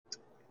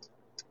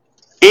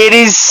It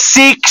is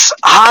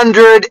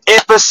 600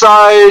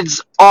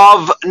 episodes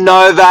of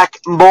Novak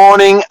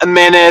Morning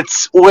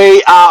Minutes.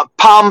 We are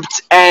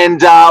pumped,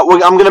 and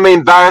I'm going to be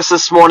embarrassed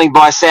this morning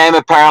by Sam,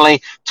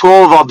 apparently.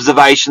 12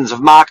 observations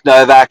of Mark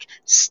Novak.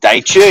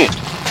 Stay tuned.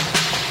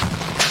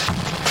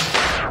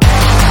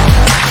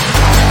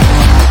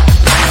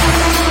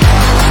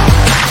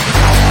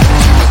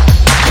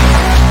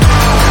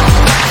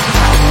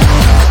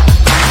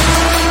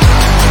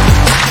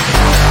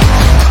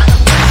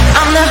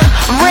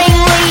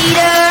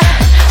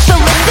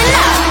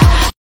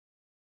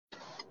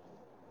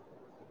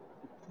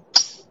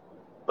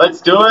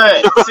 Let's do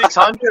it.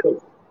 600.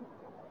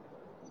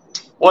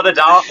 What a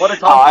time.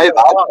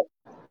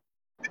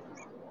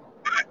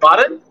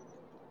 Pardon?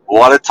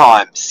 What a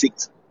time.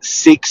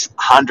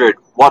 600.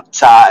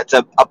 It's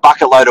a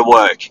bucket load of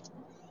work.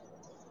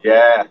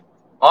 Yeah.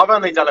 I've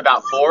only done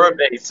about 4 of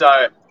these,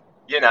 so,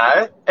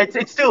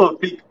 it's still a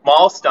big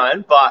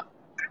milestone, but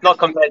not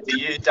compared to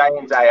you day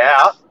in, day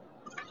out.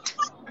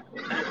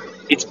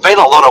 It's been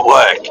a lot of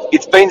work.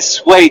 It's been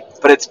sweet,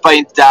 but it's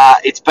been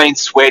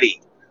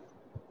sweaty.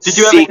 Did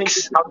you ever think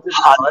you'd come to this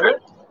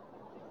moment?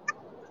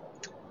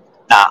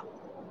 Nah.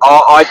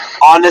 I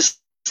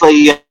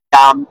honestly,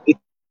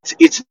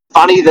 it's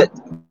funny that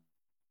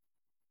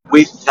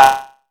with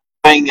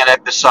doing an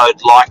episode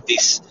like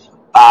this,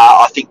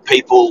 I think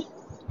the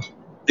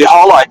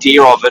whole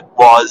idea of it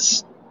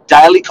was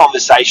daily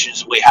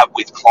conversations we have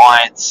with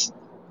clients,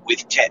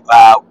 with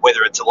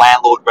whether it's a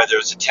landlord, whether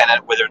it's a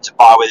tenant, whether it's a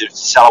buyer, whether it's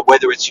a seller,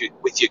 whether it's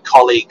with your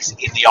colleagues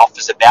in the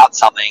office about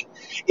something.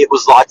 It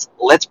was like,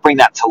 let's bring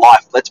that to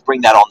life. Let's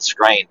bring that on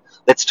screen.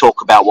 Let's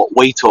talk about what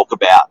we talk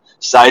about.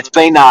 So it's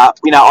been, I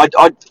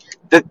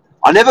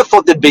never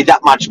thought there'd be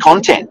that much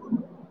content.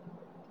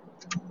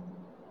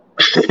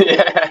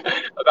 Yeah,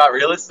 about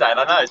real estate.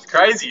 I know, it's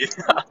crazy.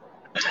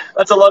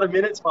 That's a lot of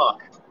minutes,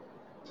 Mark.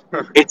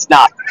 It's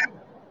nuts.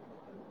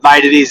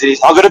 Mate, it is. I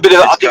think I've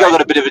got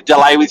a bit of a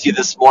delay with you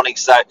this morning,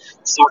 so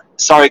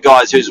sorry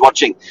guys who's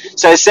watching.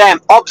 So Sam,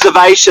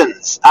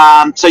 observations.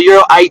 So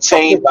you're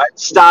 18,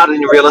 started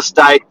in real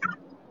estate.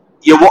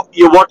 You're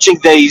watching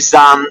these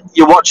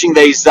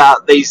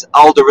these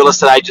older real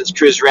estate agents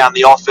cruise around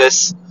the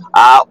office.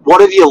 What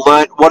have you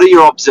learnt? What are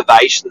your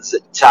observations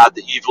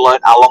that you've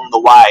learnt along the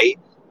way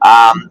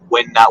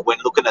when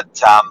looking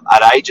at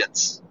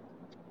agents?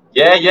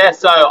 Yeah.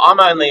 So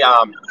I'm only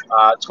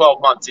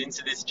 12 months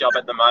into this job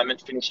at the moment.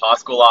 Finished high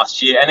school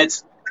last year, and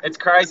it's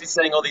crazy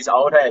seeing all these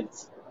old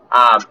heads.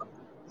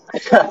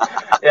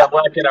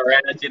 Working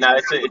around.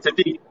 It's a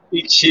big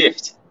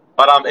shift,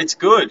 but it's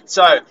good.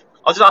 So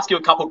I'll just ask you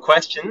a couple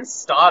questions.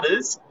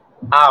 Starters.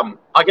 I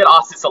get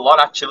asked this a lot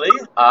actually,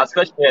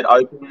 especially at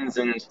opens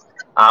and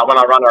when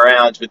I run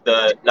around with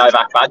the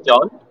Novak badge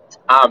on.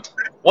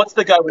 What's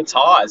the go with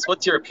ties?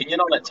 What's your opinion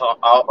on it?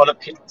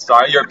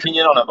 Your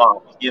opinion on it,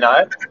 Mark.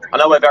 I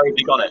know we're very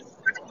big on it.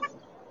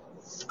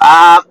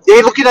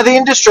 The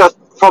industry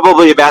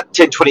probably about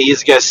 10, 20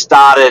 years ago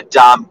started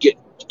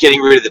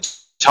getting rid of the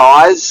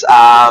ties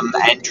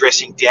and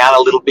dressing down a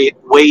little bit.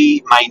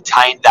 We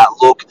maintained that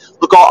look.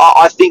 Look,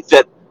 I think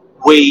that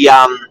we're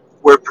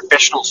a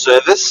professional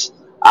service.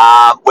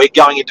 We're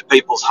going into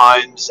people's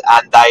homes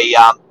and they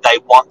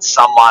want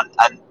someone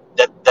and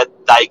that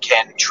they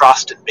can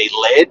trust and be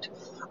led.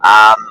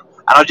 And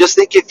I just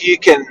think if you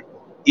can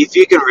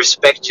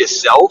respect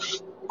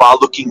yourself by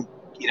looking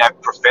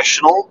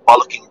professional, by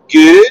looking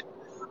good,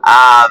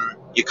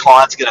 your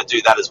client's going to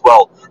do that as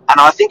well. And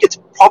I think it's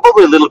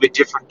probably a little bit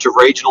different to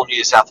regional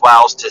New South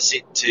Wales to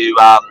Sydney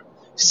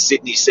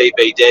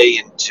CBD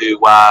and to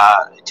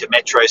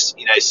Metro,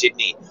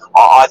 Sydney.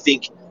 I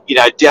think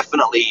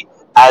definitely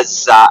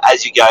as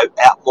you go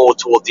out more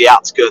toward the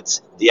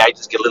outskirts, the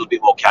agents get a little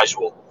bit more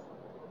casual.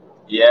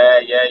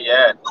 Yeah.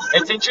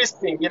 It's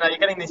interesting. You're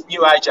getting these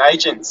new age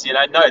agents.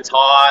 No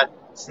tie,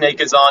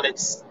 sneakers on.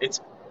 It's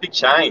big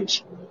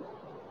change.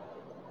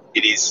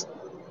 It is.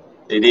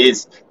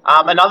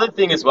 Another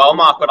thing as well,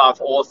 Mark, what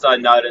I've also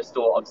noticed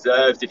or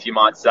observed, if you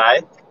might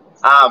say,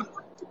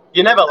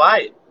 you're never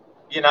late.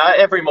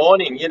 Every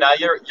morning,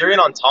 you're in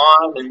on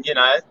time and,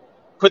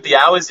 put the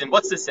hours in.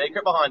 What's the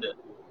secret behind it?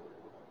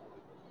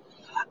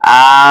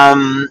 A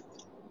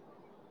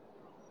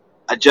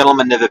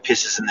gentleman never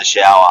pisses in the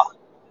shower.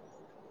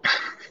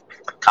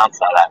 Can't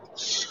say that.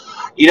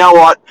 You know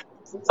what?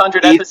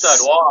 600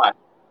 episode, why?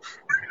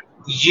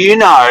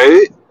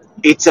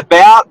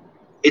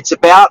 It's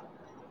about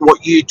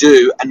what you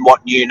do and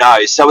what you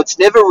know. So it's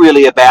never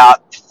really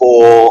about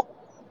for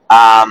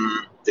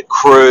the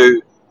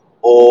crew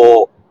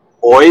or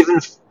even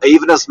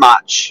as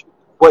much.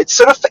 Well, it's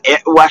sort of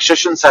actually I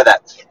shouldn't say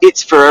that.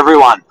 It's for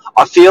everyone.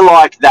 I feel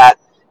like that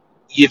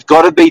you've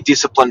got to be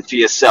disciplined for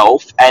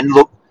yourself. And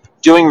look,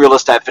 doing real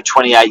estate for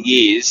 28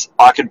 years,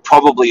 I can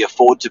probably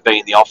afford to be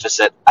in the office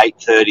at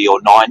 8:30 or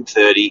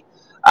 9:30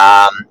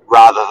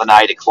 rather than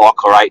 8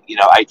 o'clock or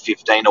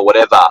 8:15 or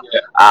whatever.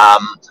 Yeah.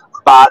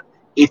 But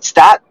it's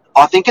that.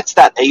 I think it's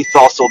that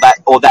ethos or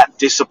that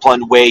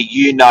discipline where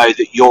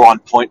that you're on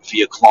point for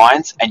your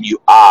clients, and you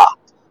are.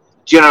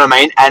 Do you know what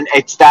I mean? And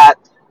it's that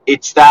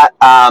it's that,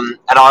 and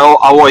I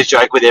always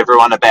joke with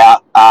everyone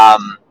about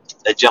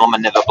a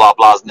gentleman never blah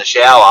blahs in the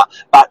shower,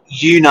 but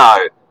do you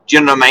know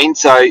what I mean?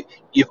 So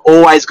you've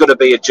always got to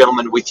be a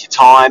gentleman with your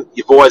time.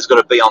 You've always got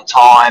to be on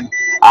time,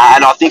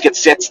 and I think it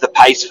sets the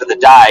pace for the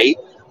day.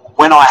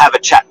 When I have a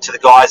chat to the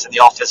guys in the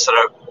office, that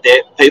are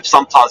there,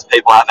 sometimes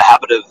people have a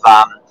habit of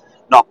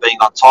not being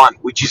on time,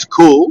 which is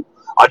cool.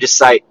 I just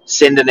say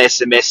send an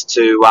SMS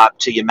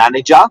to your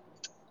manager,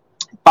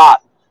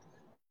 but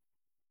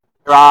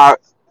there are,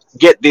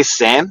 get this,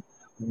 Sam,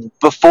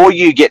 before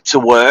you get to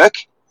work,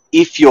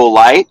 if you're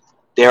late,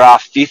 there are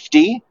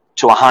 50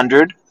 to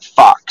 100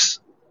 fucks.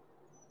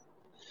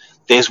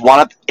 There's one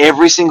of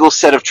every single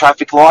set of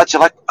traffic lights.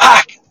 You're like,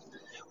 fuck.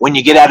 When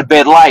you get out of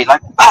bed late,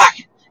 like, fuck.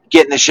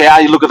 Get in the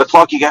shower, you look at the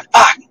clock, you go,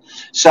 fuck.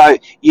 So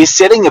you're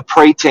setting a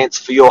pretense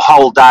for your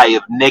whole day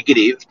of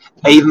negative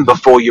even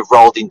before you've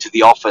rolled into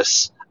the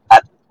office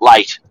at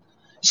late.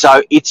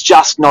 So it's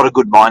just not a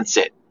good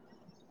mindset.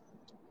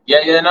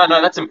 Yeah, no,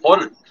 that's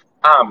important.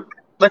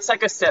 Let's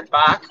take a step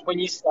back. When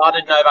you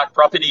started Novak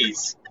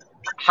Properties,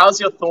 how's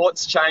your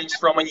thoughts changed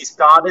from when you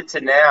started to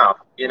now,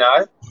 you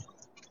know?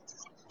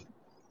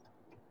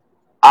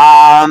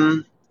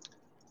 I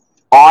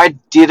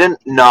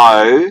didn't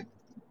know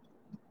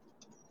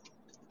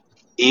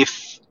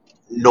if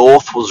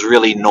north was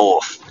really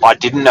north. I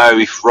didn't know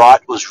if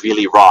right was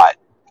really right.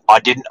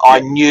 I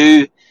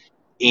knew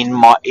in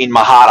my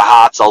heart of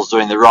hearts I was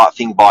doing the right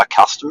thing by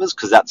customers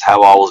because that's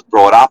how I was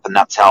brought up and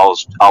that's how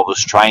I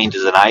was trained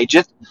as an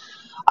agent.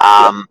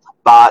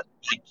 But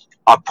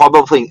I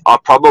probably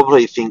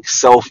think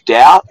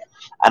self-doubt,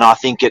 and I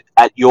think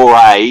at your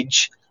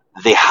age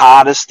the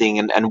hardest thing,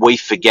 and we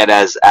forget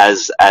as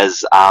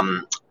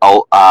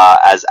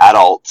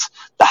adults,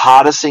 the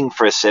hardest thing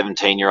for a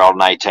 17-year-old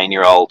and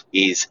 18-year-old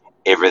is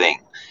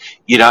everything.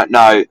 You don't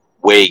know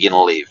where you're going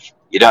to live.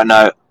 You don't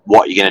know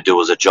what you're going to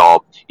do as a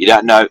job. You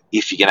don't know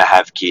if you're going to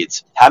have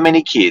kids. How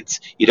many kids?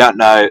 You don't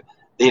know.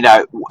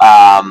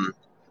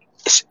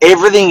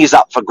 Everything is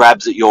up for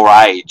grabs at your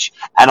age,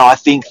 and I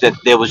think that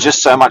there was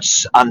just so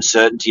much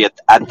uncertainty at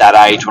that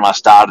age when I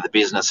started the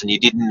business, and you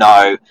didn't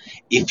know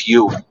if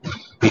you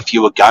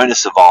were going to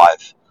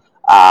survive,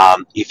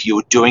 if you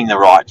were doing the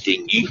right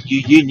thing.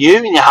 You knew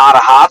in your heart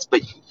of hearts,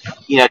 but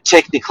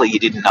technically you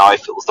didn't know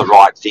if it was the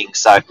right thing.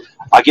 So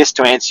I guess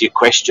to answer your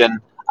question,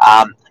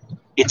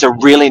 it's a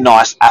really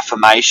nice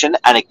affirmation,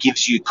 and it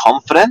gives you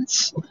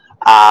confidence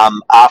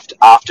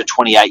after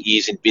 28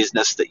 years in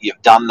business that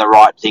you've done the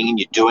right thing and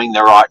you're doing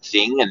the right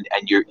thing, and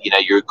you're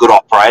a good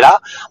operator.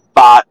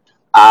 But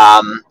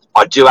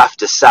I do have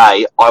to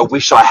say, I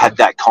wish I had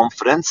that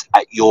confidence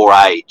at your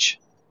age.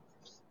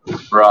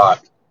 Right.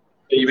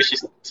 You wish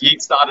you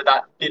started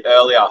that bit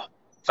earlier,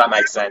 if that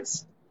makes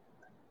sense.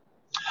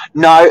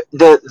 No,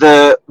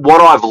 the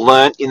what I've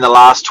learnt in the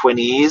last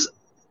 20 years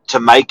to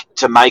make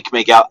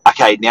me go,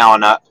 okay, now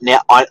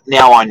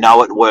I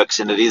know it works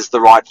and it is the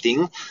right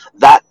thing.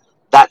 That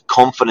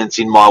confidence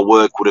in my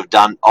work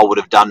I would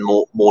have done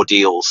more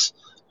deals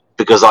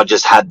because I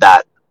just had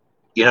that.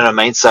 You know what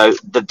I mean? So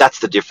that's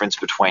the difference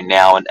between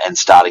now and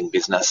starting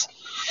business.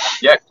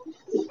 Yeah.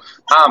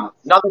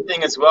 Another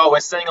thing as well,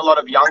 we're seeing a lot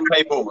of young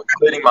people,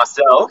 including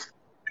myself,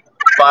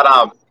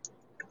 but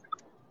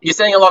you're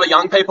seeing a lot of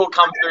young people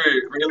come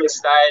through real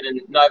estate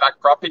and Novak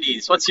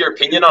Properties. What's your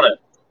opinion on it?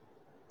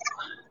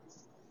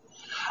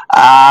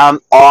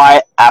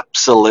 I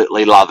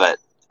absolutely love it.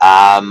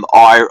 I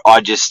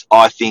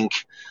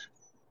think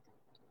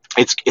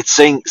it's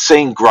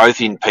seeing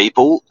growth in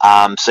people,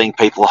 seeing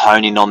people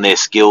hone in on their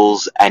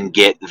skills and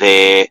get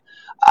their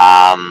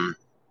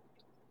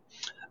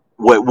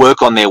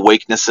work on their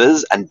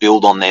weaknesses and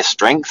build on their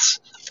strengths.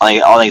 I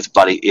think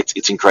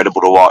it's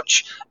incredible to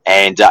watch,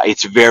 and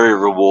it's very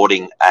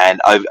rewarding.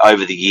 And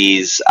over the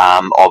years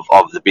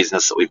of the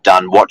business that we've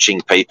done, watching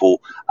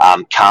people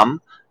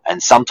come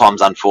and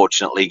sometimes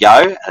unfortunately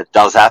go, it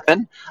does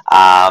happen.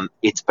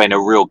 It's been a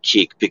real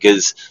kick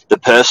because the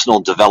personal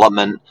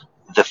development,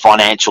 the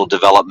financial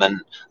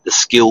development, the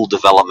skill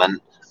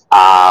development,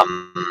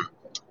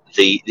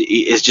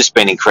 it's just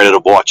been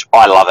incredible to watch.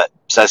 I love it.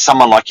 So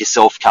someone like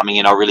yourself coming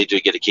in, I really do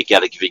get a kick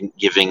out of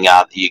giving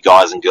you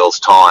guys and girls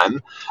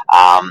time.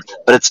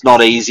 But it's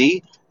not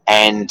easy,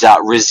 and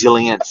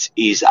resilience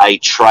is a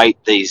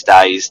trait these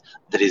days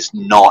that is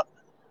not.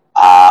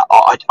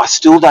 I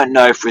still don't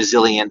know if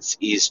resilience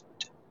is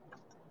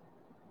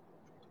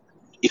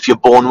if you're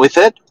born with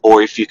it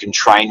or if you can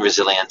train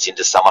resilience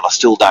into someone. I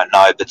still don't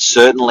know, but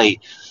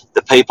certainly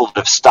the people that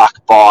have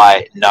stuck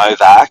by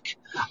Novak,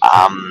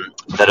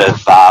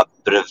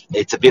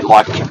 it's a bit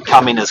like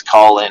come in as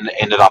coal and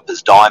ended up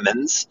as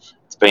diamonds.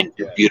 It's been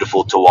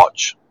beautiful to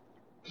watch.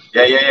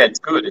 Yeah, it's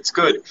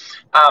good.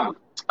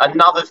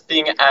 Another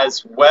thing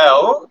as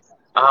well,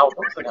 what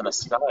was I going to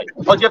say?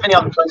 Do you have any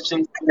other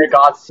questions in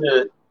regards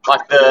to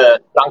like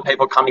the young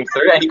people coming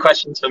through? Any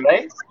questions for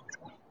me?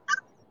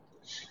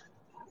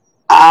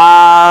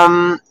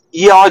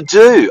 Yeah, I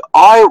do.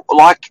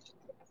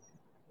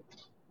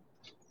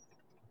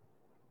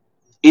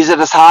 Is it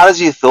as hard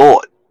as you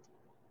thought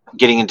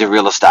getting into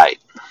real estate?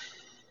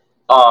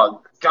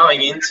 Oh,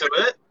 going into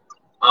it,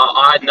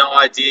 I had no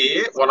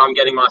idea what I'm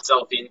getting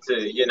myself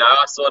into. You know,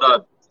 I sort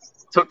of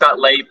took that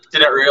leap,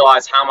 didn't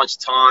realize how much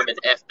time and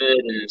effort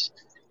and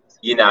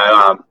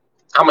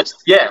how much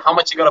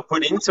you got to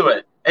put into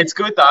it. It's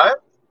good though,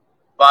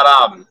 but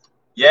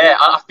yeah,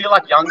 I feel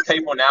like young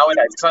people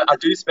nowadays. So I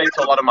do speak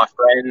to a lot of my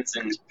friends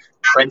and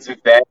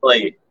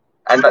family,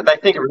 and they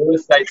think real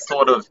estate's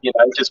sort of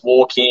just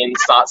walk in,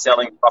 start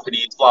selling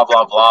properties, blah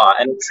blah blah,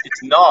 and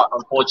it's not,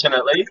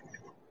 unfortunately.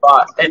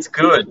 But it's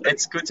good.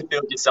 It's good to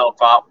build yourself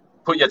up,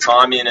 put your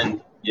time in,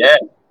 and yeah,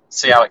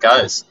 see how it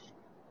goes.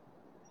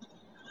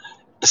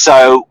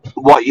 So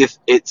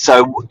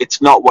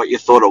it's not what you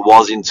thought it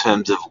was in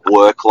terms of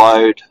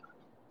workload.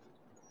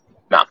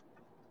 No,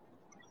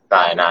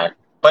 no.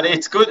 But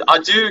it's good. I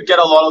do get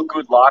a lot of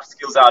good life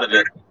skills out of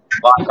it.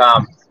 Like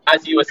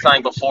as you were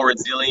saying before,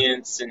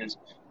 resilience and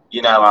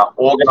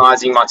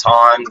organizing my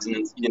times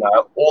and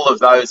all of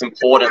those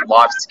important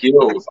life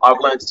skills.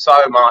 I've learned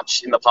so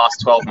much in the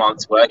past 12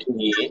 months working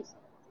here.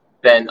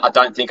 Then I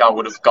don't think I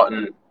would have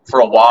gotten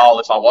for a while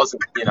if I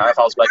wasn't. If I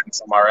was working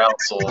somewhere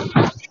else or.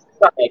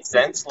 That makes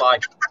sense.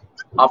 Like,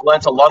 I've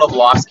learnt a lot of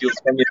life skills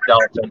from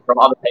yourself and from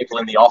other people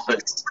in the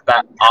office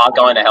that are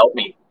going to help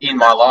me in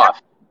my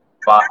life.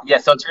 But yeah,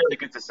 so it's really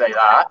good to see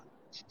that.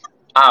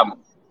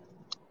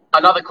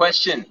 Another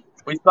question.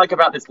 We spoke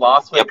about this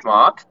last week,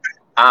 Mark.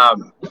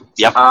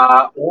 Yep.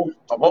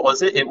 What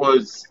was it? It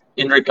was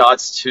in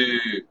regards to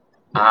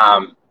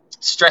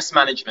stress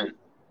management.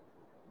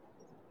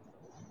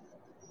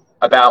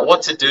 About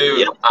what to do.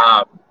 Yep.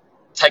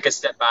 Take a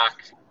step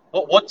back.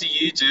 What do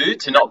you do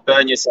to not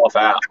burn yourself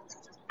out?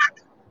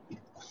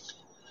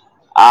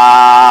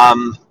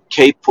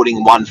 Keep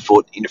putting one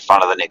foot in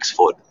front of the next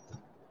foot.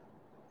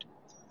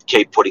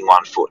 Keep putting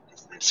one foot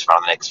in front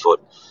of the next foot.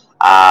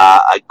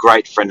 A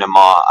great friend of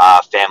mine,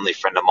 family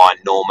friend of mine,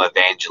 Norma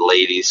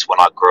Evangelidis,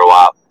 when I grew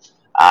up,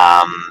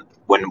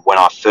 when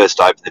I first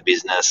opened the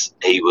business,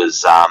 he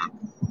was done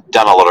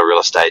a lot of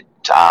real estate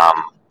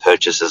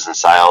purchases and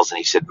sales, and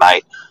he said,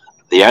 mate,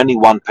 the only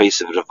one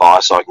piece of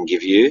advice I can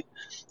give you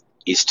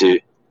is to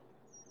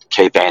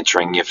keep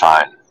answering your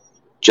phone.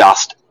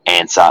 Just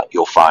answer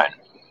your phone.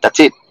 That's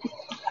it.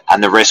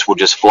 And the rest will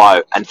just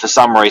flow. And for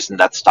some reason,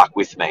 that stuck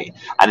with me.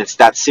 And it's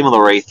that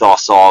similar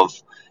ethos of,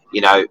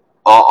 I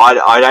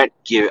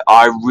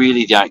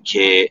really don't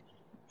care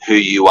who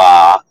you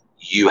are.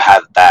 You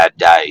have bad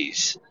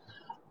days.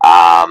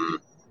 And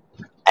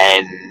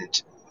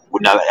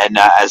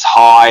as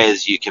high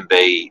as you can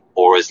be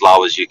or as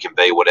low as you can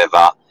be,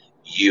 whatever,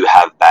 you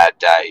have bad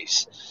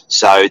days.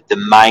 So the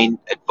main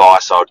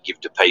advice I would give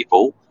to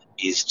people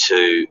is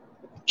to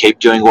keep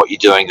doing what you're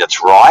doing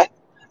that's right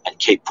and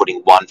keep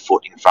putting one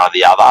foot in front of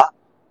the other.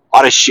 I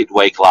had a shit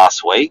week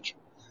last week,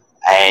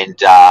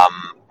 and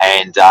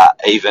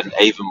even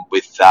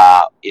with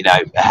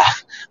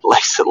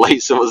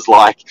Lisa was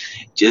like,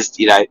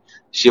 just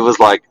she was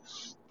like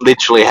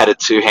literally had her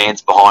two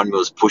hands behind me,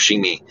 was pushing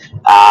me.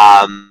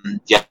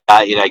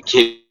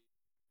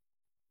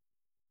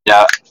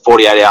 Keep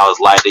 48 hours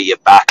later, you're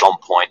back on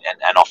point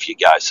and off you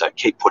go. So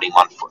keep putting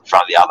one foot in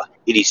front of the other.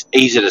 It is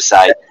easy to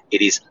say.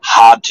 It is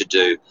hard to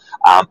do.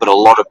 But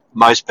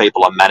most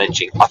people are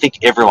managing. I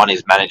think everyone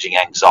is managing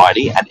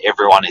anxiety and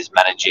everyone is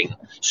managing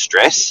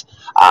stress.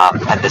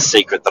 And the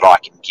secret that I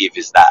can give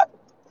is that.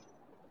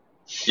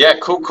 Yeah,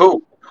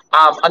 cool.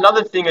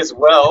 Another thing as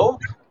well,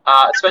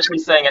 especially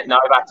staying at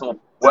Novak or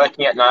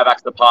working at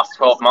Novak the past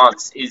 12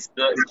 months, is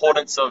the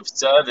importance of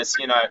service.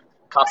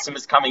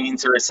 Customers coming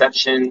into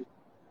reception,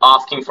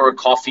 asking for a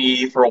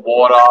coffee, for a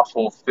water,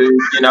 for food.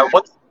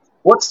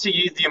 What's to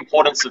you the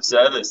importance of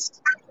service?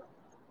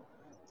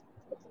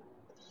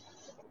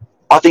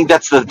 I think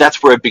that's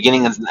where it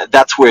begins, and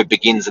that's where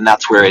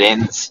it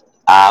ends.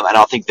 And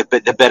I think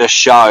the better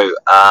show.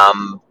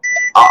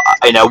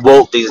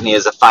 Walt Disney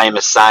has a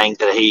famous saying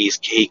that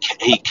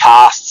he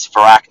casts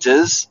for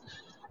actors,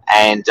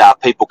 and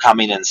people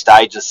come in on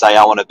stage and say,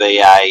 "I want to be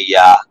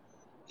a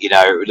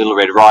Little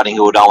Red Riding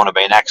Hood. I want to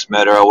be an axe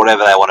murderer,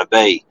 whatever they want to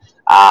be."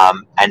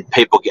 And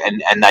people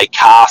and they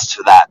cast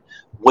for that.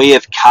 We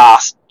have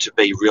cast to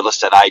be real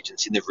estate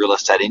agents in the real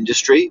estate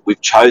industry. We've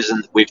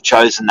chosen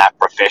that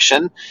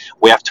profession.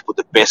 We have to put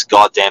the best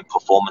goddamn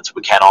performance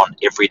we can on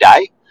every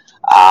day.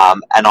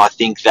 And I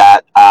think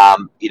that that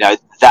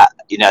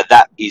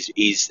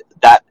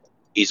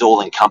is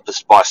all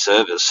encompassed by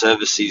service.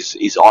 Service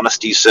is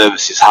honesty.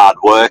 Service is hard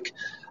work.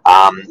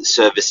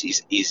 Service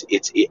is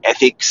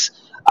ethics.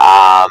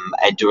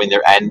 And doing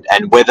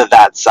and whether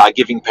that's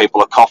giving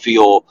people a coffee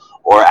or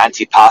an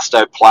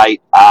antipasto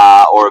plate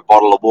or a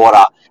bottle of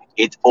water,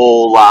 it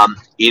all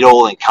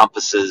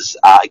encompasses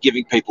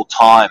giving people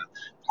time,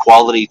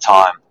 quality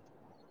time.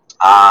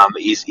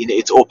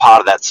 It's all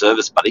part of that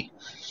service, buddy.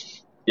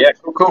 Yeah,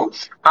 cool.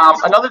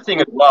 Another thing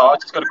as well, I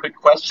just got a quick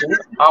question.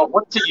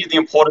 What to you the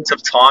importance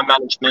of time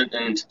management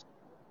and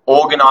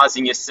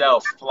organising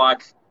yourself?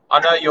 Like, I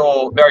know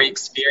you're very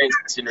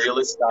experienced in real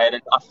estate,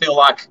 and I feel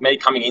like me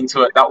coming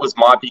into it, that was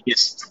my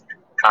biggest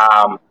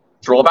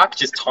drawback,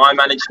 just time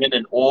management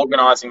and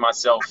organising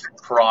myself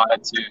prior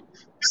to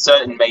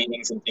certain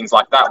meetings and things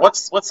like that.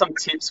 What's some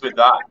tips with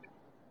that?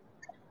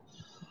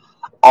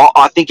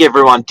 I think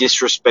everyone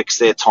disrespects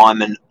their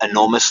time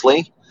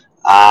enormously,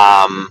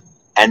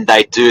 and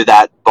they do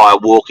that by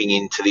walking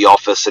into the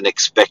office and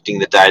expecting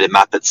the day to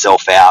map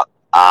itself out.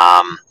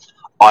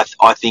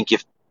 I think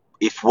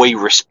if we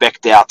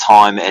respect our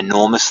time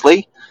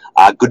enormously.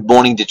 Good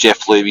morning to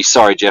Jeff Luby.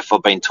 Sorry, Jeff,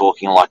 I've been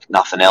talking like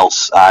nothing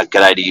else.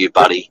 G'day to you,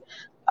 buddy.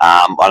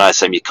 I know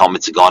some of your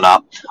comments have gone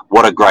up.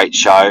 What a great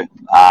show,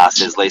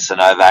 says Lisa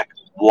Novak.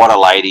 What a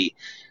lady.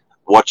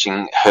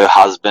 Watching her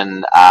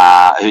husband,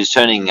 who's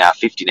turning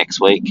 50 next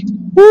week,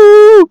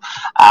 woo!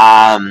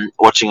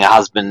 Watching her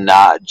husband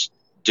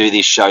do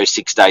this show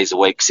 6 days a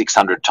week,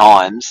 600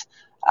 times.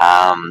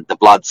 The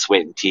blood,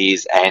 sweat, and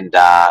tears, and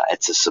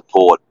it's a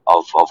support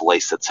of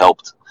Lisa that's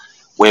helped.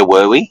 Where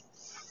were we?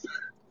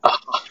 Oh,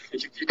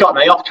 you got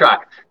me off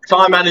track.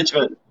 Time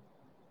management.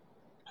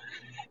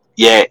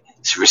 Yeah,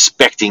 it's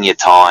respecting your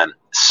time.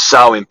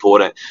 So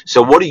important.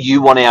 So what do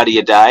you want out of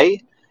your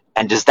day?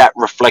 And does that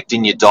reflect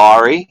in your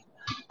diary?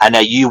 And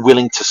are you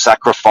willing to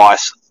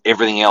sacrifice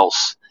everything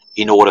else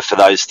in order for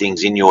those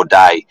things in your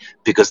day?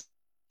 Because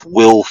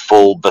will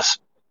fall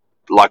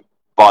like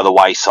by the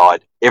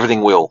wayside.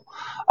 Everything will.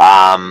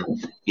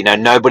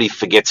 Nobody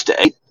forgets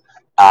to eat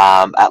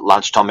at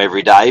lunchtime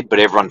every day, but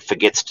everyone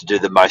forgets to do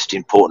the most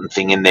important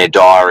thing in their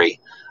diary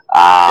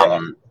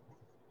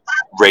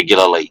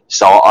regularly.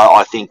 So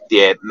I think,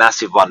 yeah,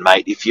 massive one,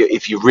 mate. If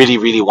you really,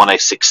 really want to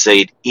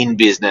succeed in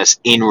business,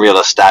 in real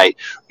estate,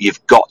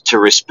 you've got to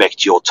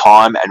respect your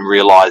time and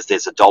realize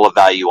there's a dollar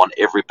value on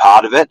every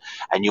part of it,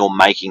 and you're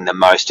making the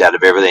most out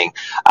of everything.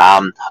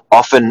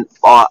 Often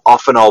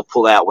I'll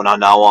pull out, when I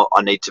know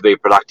I need to be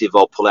productive,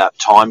 I'll pull out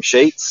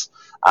timesheets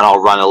and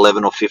I'll run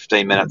 11 or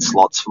 15 minute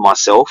slots for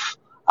myself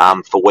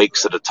for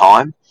weeks at a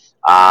time.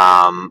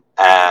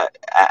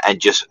 And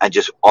just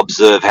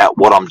observe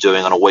what I'm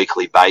doing on a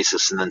weekly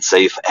basis, and then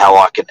see how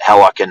I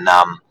can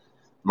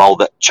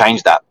mold it,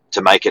 change that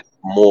to make it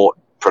more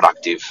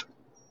productive.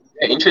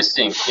 Yeah,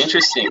 interesting.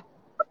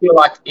 I feel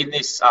like in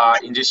this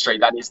industry,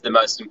 that is the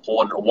most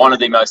important, or one of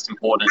the most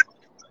important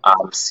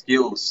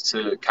skills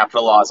to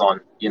capitalize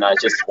on.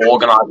 Just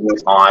organizing your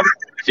time,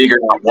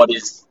 figuring out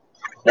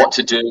what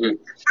to do,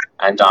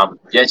 and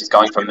just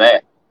going from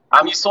there.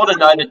 You sort of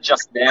noted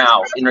just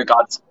now in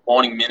regards to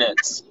morning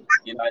minutes,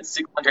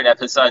 600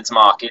 episodes,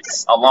 Mark,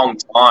 it's a long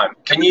time.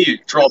 Can you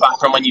draw back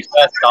from when you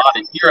first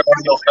started? Do you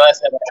remember your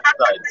first ever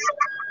episode?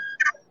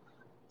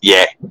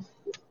 Yeah.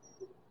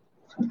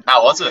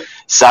 How was it?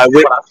 So,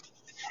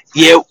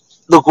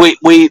 look,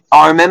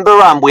 I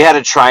remember we had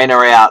a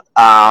trainer out,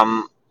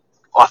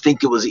 I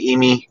think it was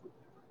Imi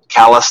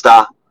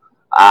Callister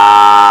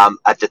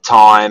at the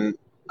time.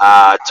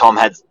 Tom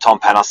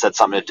Panos had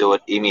something to do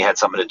with it. Imi had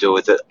something to do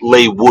with it.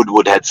 Lee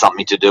Woodward had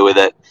something to do with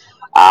it.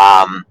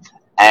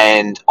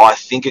 And I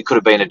think it could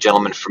have been a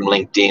gentleman from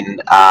LinkedIn,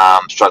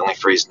 struggling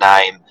for his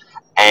name.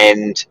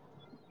 And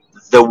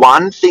the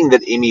one thing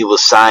that Imi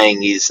was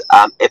saying is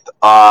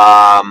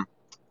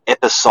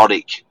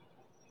episodic.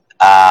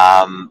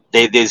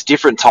 There's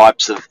different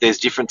types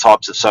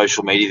of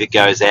social media that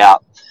goes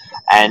out,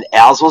 and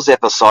ours was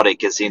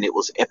episodic, as in it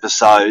was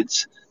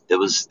episodes. There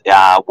was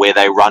where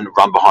they run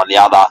behind the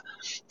other,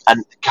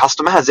 and the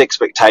customer has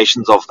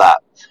expectations of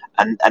that,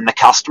 and the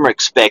customer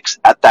expects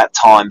at that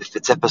time, if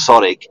it's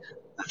episodic,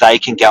 they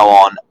can go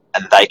on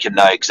and they can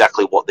know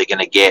exactly what they're going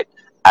to get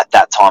at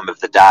that time of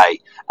the day,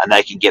 and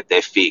they can get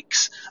their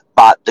fix.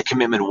 But the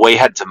commitment we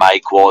had to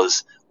make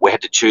was we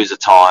had to choose a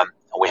time,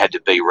 and we had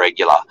to be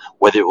regular.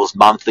 Whether it was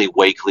monthly,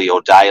 weekly,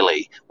 or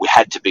daily, we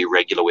had to be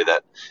regular with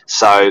it.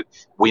 So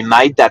we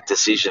made that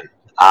decision.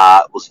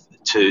 Was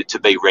to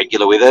be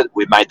regular with it.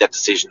 We made that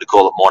decision to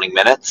call it Morning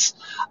Minutes.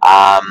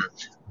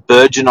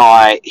 Burge and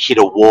I hit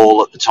a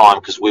wall at the time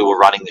because we were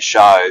running the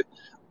show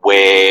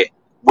where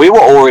we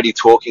were already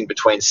talking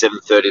between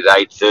 7:30 to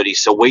 8:30,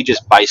 so we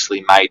just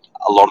basically made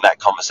a lot of that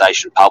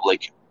conversation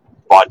public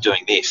by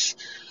doing this.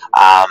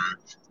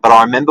 But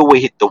I remember we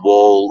hit the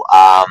wall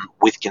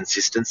with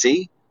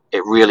consistency.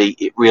 It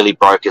really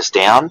broke us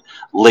down.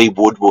 Lee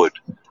Woodward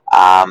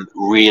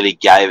really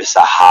gave us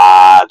a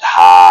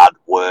hard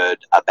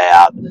word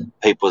about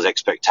people's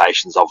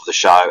expectations of the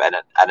show, and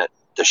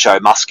the show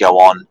must go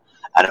on,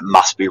 and it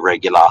must be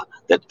regular.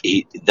 That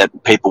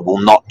people will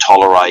not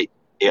tolerate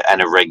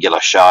an irregular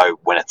show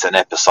when it's an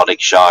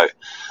episodic show.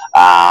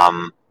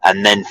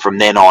 And then from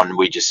then on,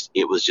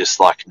 it was just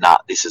like, nah,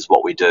 this is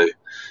what we do.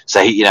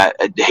 So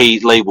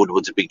Lee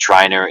Woodward's a big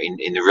trainer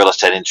in the real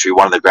estate industry,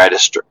 one of the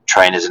greatest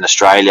trainers in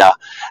Australia.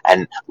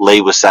 And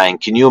Lee was saying,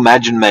 can you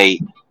imagine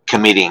me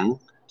committing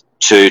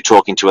to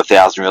talking to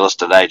 1,000 real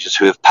estate agents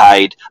who have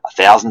paid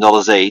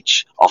 $1,000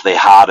 each of their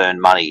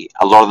hard-earned money?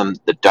 A lot of them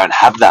that don't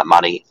have that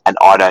money, and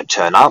I don't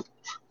turn up.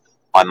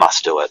 I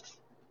must do it.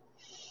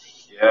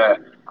 Yeah,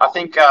 I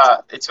think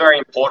it's very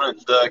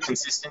important, the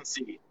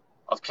consistency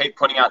of keep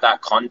putting out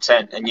that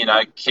content and,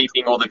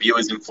 keeping all the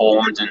viewers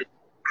informed and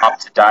up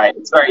to date.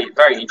 It's very,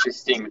 very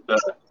interesting with the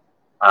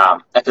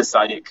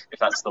episodic, if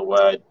that's the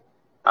word,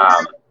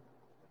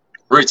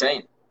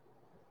 routine.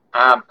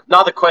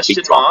 Another question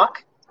Big time.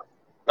 mark.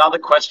 Another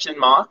question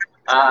mark.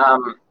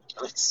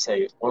 Let's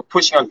see. We're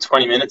pushing on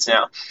 20 minutes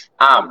now.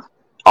 I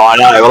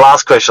know. Well,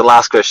 last question.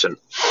 Last question.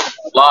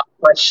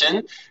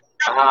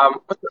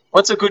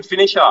 What's a good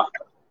finisher?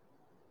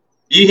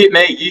 You hit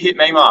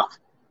me, Mark.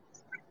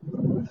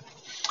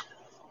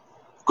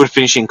 Good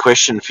finishing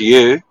question for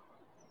you.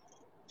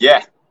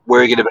 Yeah.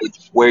 Where are you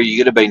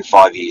going to be in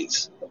 5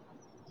 years?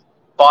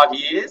 5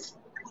 years?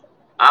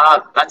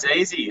 That's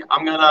easy.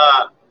 I'm going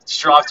to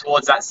strive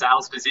towards that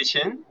sales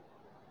position.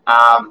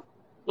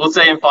 We'll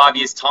see in 5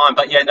 years' time.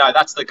 But yeah, no,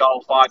 that's the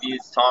goal. 5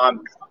 years'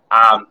 time.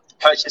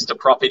 Purchased a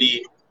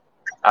property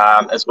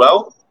as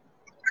well.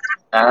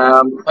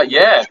 But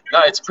yeah,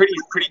 no, it's pretty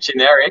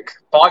generic.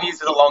 5 years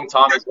is a long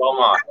time as well,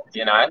 Mark.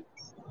 You know.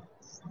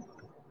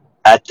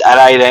 At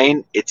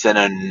 18, it's an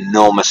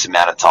enormous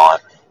amount of time.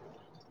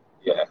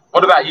 Yeah.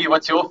 What about you?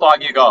 What's your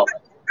 5-year goal?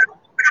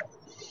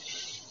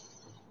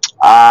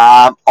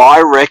 I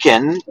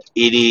reckon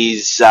it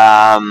is.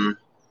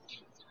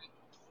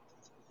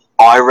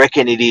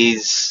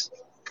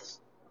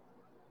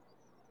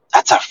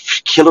 That's a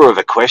killer of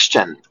a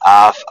question.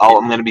 I'm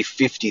going to be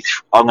 50.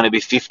 I'm going to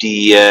be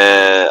 50.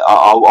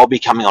 I'll be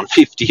coming on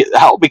 50.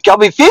 I'll be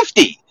coming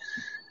 50.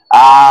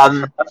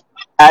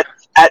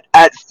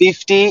 At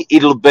 50,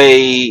 it'll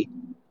be.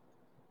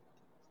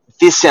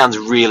 This sounds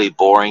really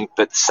boring,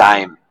 but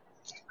same.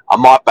 I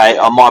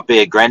might be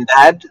a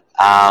granddad.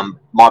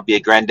 Might be a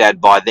granddad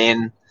by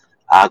then,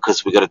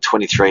 because we've got a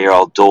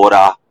 23-year-old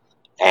daughter,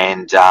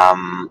 and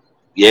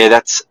yeah,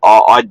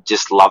 I'd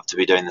just love to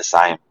be doing the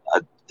same.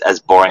 As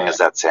boring as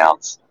that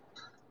sounds,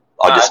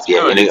 I'm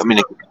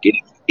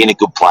in a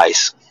good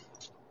place.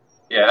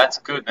 Yeah, that's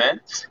good,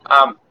 man.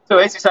 So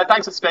as you said,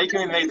 thanks for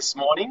speaking with me this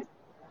morning.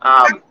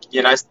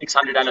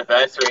 600th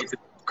anniversary. It's a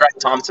great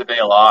time to be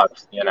alive.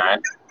 You know,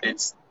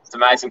 it's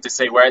amazing to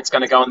see where it's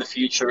going to go in the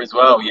future as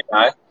well. You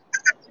know.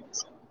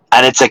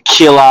 And it's a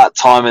killer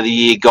time of the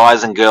year,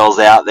 guys and girls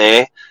out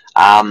there.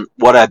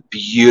 What a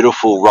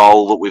beautiful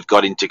roll that we've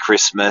got into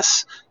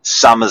Christmas.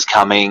 Summer's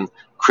coming.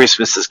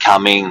 Christmas is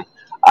coming.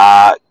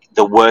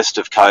 The worst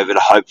of COVID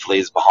hopefully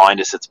is behind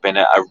us. It's been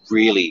a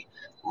really,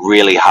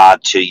 really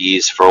hard 2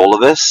 years for all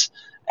of us.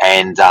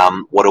 And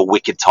what a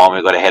wicked time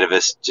we've got ahead of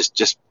us.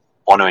 Just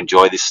want to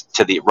enjoy this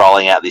to the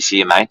rolling out this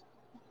year, mate.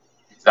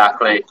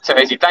 Exactly. So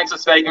easy. Thanks for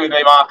speaking with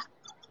me, Mark.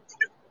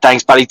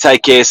 Thanks, buddy.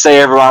 Take care. See you,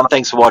 everyone.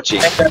 Thanks for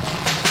watching.